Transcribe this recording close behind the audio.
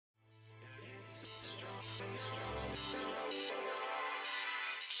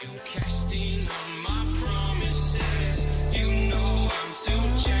You cashed in on my promises. You know I'm too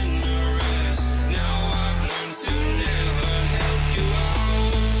generous. Now I've learned to never help you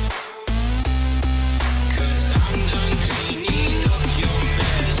out. 'Cause I'm done cleaning up your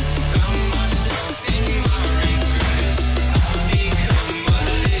mess. Found myself in my regrets. I've become a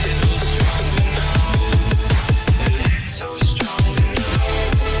little stronger now. A little stronger now.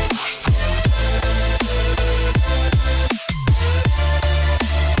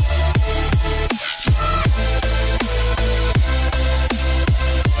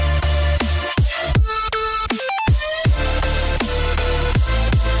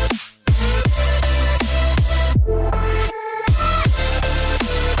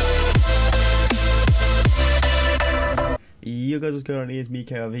 Yo guys, what's going on? It's me,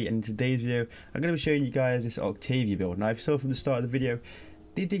 AzK, and in today's video I'm going to be showing you guys this Octavia build. Now if you saw from the start of the video,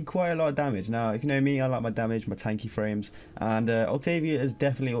 they did quite a lot of damage. Now if you know me, I like my damage, my tanky frames, and Octavia is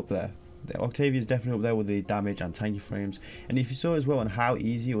definitely up there. Octavia is definitely up there with the damage and tanky frames. And if you saw as well on how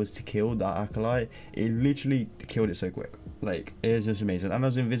easy it was to kill that Acolyte, it literally killed it so quick. Like, it is just amazing. And I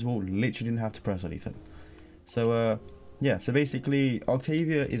was invisible, literally didn't have to press anything. So yeah, so basically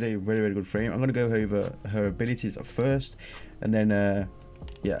Octavia is a really good frame. I'm going to go over her abilities first, and then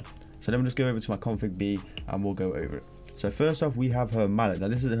yeah, so let me just go over to my config B and we'll go over it. So first off, we have her mallet. Now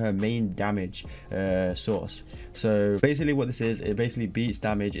this is her main damage source. So basically what this is, it basically beats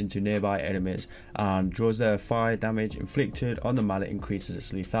damage into nearby enemies and draws their fire damage inflicted on the mallet, increases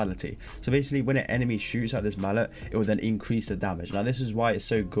its lethality. So basically when an enemy shoots at this mallet, it will then increase the damage. Now this is why it's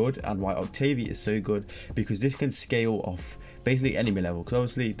so good and why Octavia is so good, because this can scale off basically enemy level, because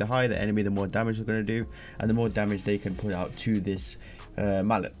obviously the higher the enemy, the more damage they're going to do and the more damage they can put out to this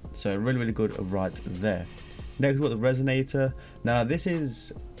mallet. So really good right there. Next we've got the resonator. Now this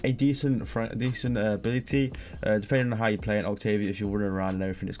is a decent ability, depending on how you play in Octavia. If you're running around and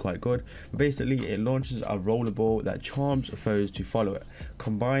everything, it's quite good. But basically it launches a roller ball that charms foes to follow it,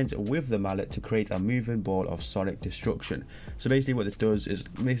 combines with the mallet to create a moving ball of sonic destruction. So basically what this does is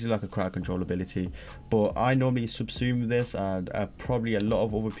basically like a crowd control ability, but I normally subsume this, and probably a lot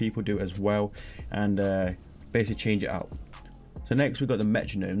of other people do as well, and basically change it out. So next we've got the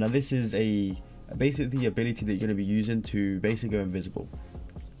metronome. Now this is basically the ability that you're going to be using to basically go invisible.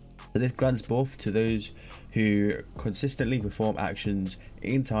 So this grants buff to those who consistently perform actions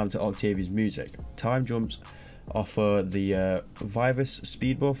in time to Octavia's music. Time jumps offer the Vivus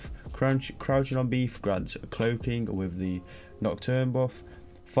speed buff. Crouching on beef grants cloaking with the Nocturne buff.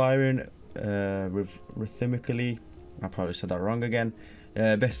 Firing rhythmically, I probably said that wrong again.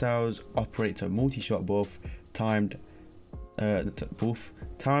 Bestials operates a multi-shot buff. Timed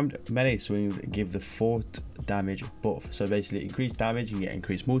melee swings give the fort damage buff. So basically increased damage, you get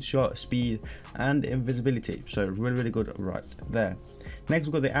increased multi-shot, speed and invisibility. So really good right there. Next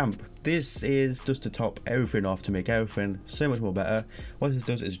we've got the amp. This is just to top everything off to make everything so much more better. What this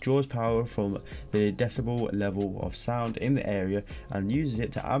does is draws power from the decibel level of sound in the area and uses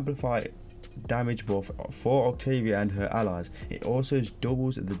it to amplify damage buff for Octavia and her allies. It also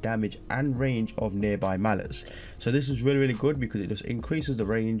doubles the damage and range of nearby mallets. So this is really good because it just increases the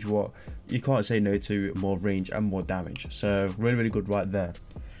range. What you can't say no to, more range and more damage. So really good right there.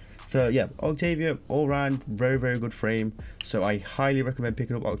 So yeah, Octavia all round very good frame. So I highly recommend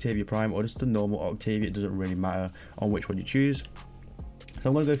picking up Octavia Prime or just the normal Octavia. It doesn't really matter on which one you choose. So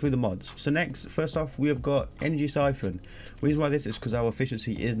I'm going to go through the mods. So next, first off, we have got Energy Siphon. The reason why this is because our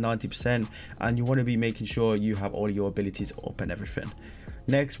efficiency is 90% and you want to be making sure you have all your abilities up and everything.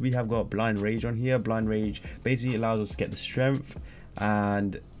 Next, we have got Blind Rage on here. Blind Rage basically allows us to get the strength,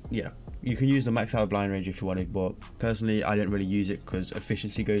 and yeah, you can use the max out Blind Rage if you wanted, but personally I didn't really use it because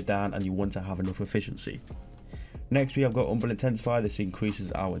efficiency goes down and you want to have enough efficiency. Next we have got Umbral Intensify. This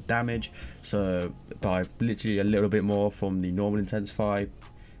increases our damage, so by literally a little bit more from the normal Intensify,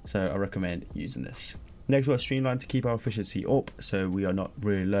 so I recommend using this. Next we've got Streamline to keep our efficiency up, so we are not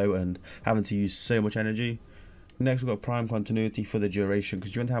really low and having to use so much energy. Next we've got Prime Continuity for the duration,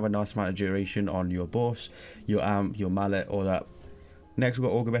 because you want to have a nice amount of duration on your buffs, your amp, your mallet, all that. Next we've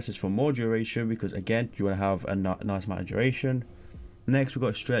got Augur Message for more duration, because again you want to have a nice amount of duration. Next we've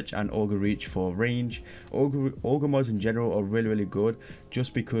got Stretch and Augur Reach for range. Augur mods in general are really good,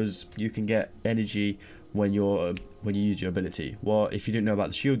 just because you can get energy when you use your ability. Well, if you didn't know about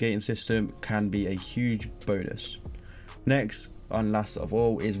the shield gating system, can be a huge bonus. Next and last of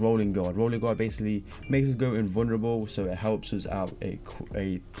all is Rolling Guard. Rolling Guard basically makes us go invulnerable, so it helps us out a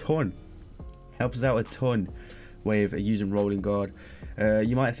ton with using Rolling Guard.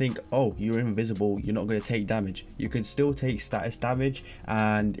 You might think, oh, you're invisible, you're not going to take damage. You can still take status damage,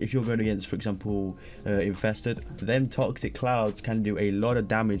 and if you're going against, for example, infested, then toxic clouds can do a lot of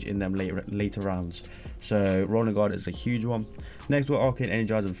damage in them later rounds. So rolling guard is a huge one. Next we're Arcane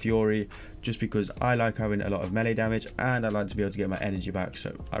Energize and Fury, just because I like having a lot of melee damage and I like to be able to get my energy back,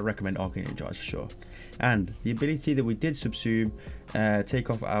 so I recommend Arcane Energize for sure. And the ability that we did subsume, take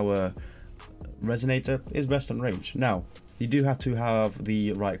off our resonator, is Rest on Range. Now you do have to have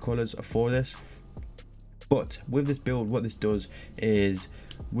the right colors for this, but with this build what this does is,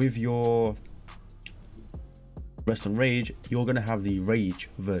 with your Rest on Rage, you're going to have the Rage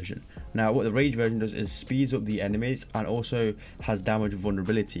version. Now what the Rage version does is speeds up the enemies and also has damage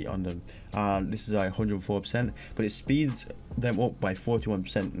vulnerability on them, and this is like 104%, but it speeds them up by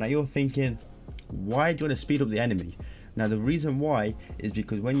 41%. Now you're thinking, why do you want to speed up the enemy? Now the reason why is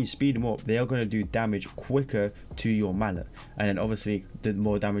because when you speed them up, they are going to do damage quicker to your mallet, and then obviously the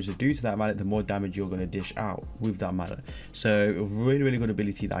more damage they do to that mallet, the more damage you're going to dish out with that mallet. So really good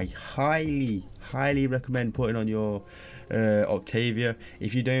ability that I highly recommend putting on your Octavia.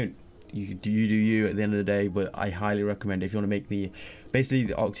 If you don't, you do you at the end of the day, but I highly recommend, if you want to make basically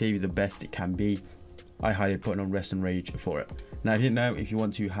the Octavia the best it can be, I highly put on Rest and Rage for it. Now if you didn't know, if you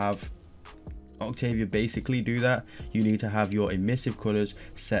want to have Octavia basically do that, you need to have your emissive colors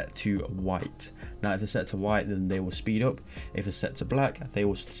set to white. Now if they're set to white, then they will speed up. If they're set to black, they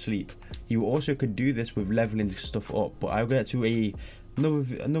will sleep. You also could do this with leveling stuff up, but I'll get to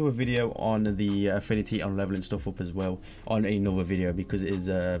another video on the affinity on leveling stuff up as well on another video, because it is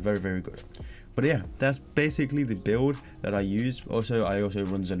very good. But yeah, that's basically the build that I use. I also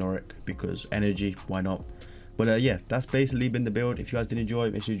run Zenoric because energy, why not? But yeah, that's basically been the build. If you guys did enjoy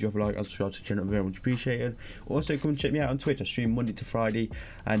it, make sure you drop a like and subscribe to the channel, very much appreciated. Also come check me out on Twitch. I stream Monday to Friday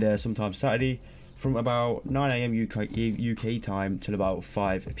and sometimes Saturday from about 9 AM UK time till about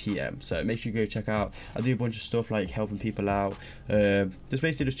 5 PM. So make sure you go check out. I do a bunch of stuff like helping people out, just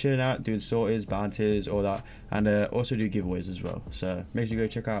basically just chilling out, doing sorties, bounties, all that, and also do giveaways as well. So make sure you go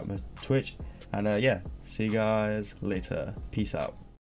check out my Twitch, and yeah, see you guys later. Peace out.